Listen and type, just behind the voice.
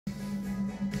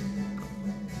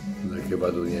che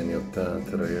vado negli anni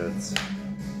 80, ragazzi.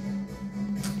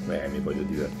 Beh, mi voglio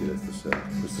divertire stasera.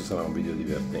 Questo sarà un video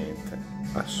divertente,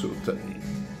 assolutamente.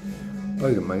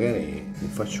 Poi magari ne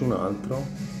faccio un altro.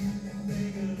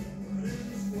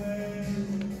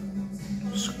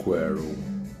 Square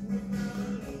room,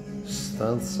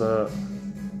 stanza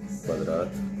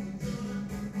quadrata.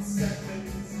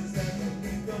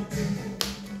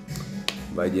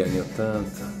 Vai di anni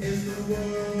 80.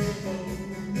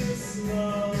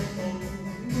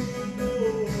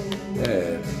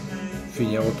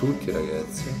 Finiamo tutti,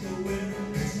 ragazzi.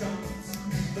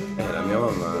 La mia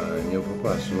mamma e il mio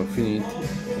papà sono finiti.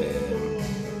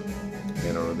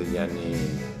 Erano degli anni,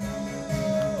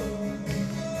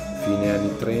 fine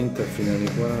anni 30, fine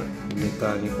anni 40,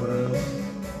 metà anni 40,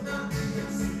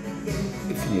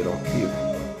 e finirò anch'io.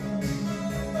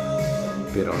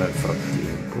 Però nel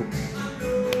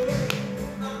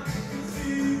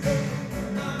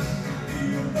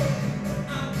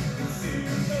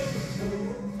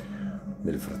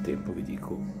frattempo vi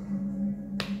dico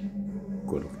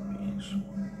quello che penso.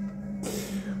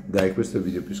 Dai, questo è il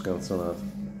video più scanzonato.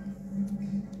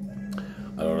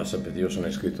 Allora, sapete, io sono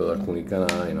iscritto ad alcuni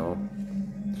canali, no?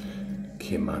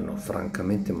 Che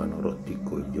francamente mi hanno rotto i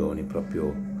coglioni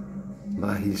proprio.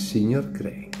 Ma il signor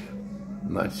Craig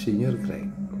non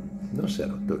si è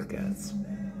rotto il cazzo,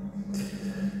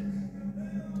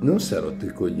 non si è rotto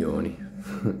i coglioni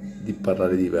di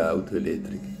parlare di auto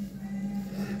elettriche.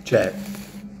 Cioè,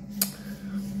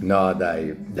 no,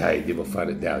 dai, devo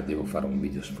fare un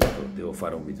video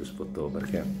spot,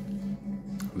 perché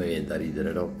mi viene da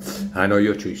ridere, no? Ah no,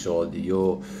 io ho i soldi,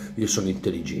 io sono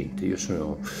intelligente,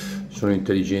 sono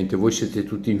intelligente, voi siete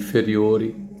tutti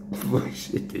inferiori,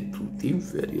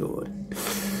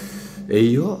 e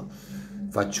io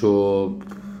faccio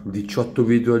 18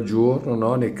 video al giorno,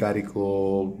 no? Ne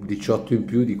carico 18 in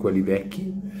più di quelli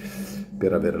vecchi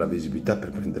per avere la visibilità,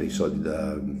 per prendere i soldi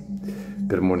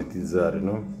per monetizzare,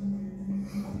 no?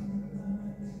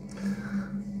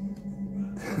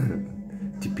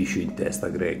 Ti piscio in testa,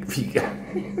 Greg, figa.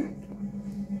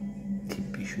 Ti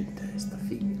piscio in testa,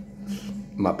 figa.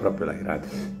 Ma proprio la grande.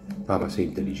 Ah, ma sei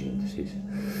intelligente, sì.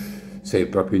 Sei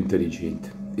proprio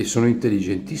intelligente. E sono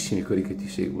intelligentissimi quelli che ti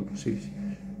seguono, sì.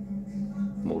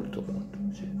 Molto,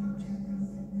 sì.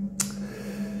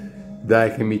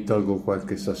 Dai che mi tolgo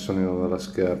qualche sassolino dalla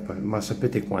scarpa. Ma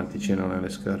sapete quanti ce n'erano nelle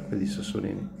scarpe di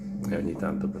sassolini? E ogni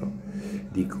tanto però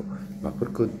dico, ma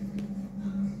porco...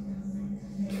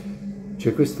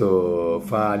 Cioè, questo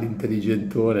fa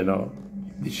l'intelligentone, no?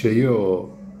 Dice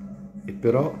io... E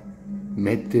però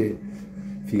mette,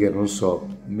 figa, non so,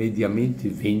 mediamente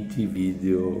 20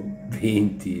 video,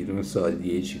 20, non so,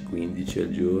 10, 15 al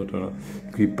giorno, no?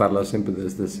 Qui parla sempre delle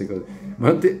stesse cose.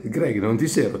 Ma Greg, non ti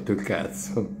sei rotto il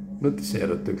cazzo? Non ti sei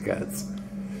rotto il cazzo?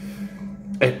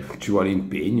 Ci vuole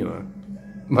impegno,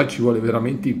 ma ci vuole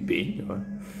veramente impegno,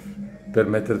 per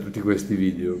mettere tutti questi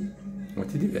video. Ma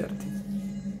ti diverti?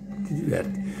 Ti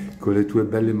diverti? Con le tue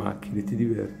belle macchine ti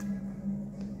diverti?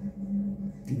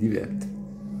 Ti diverti?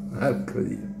 Marco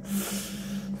Dio.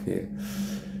 Sì.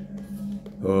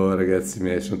 Oh ragazzi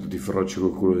miei, sono tutti froci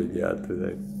col culo degli altri,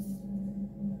 dai.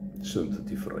 Sono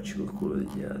tutti froci col culo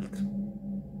degli altri.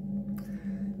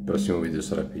 Il prossimo video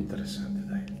sarà più interessante,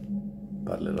 dai.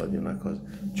 Parlerò di una cosa.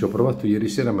 Ci ho provato ieri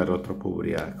sera ma ero troppo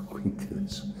ubriaco, quindi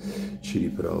adesso ci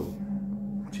riprovo.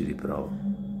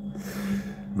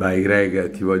 Vai Greg,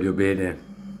 ti voglio bene.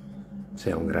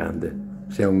 Sei un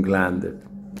grande.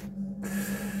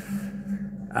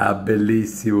 Ah,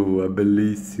 bellissimo.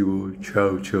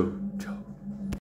 Ciao.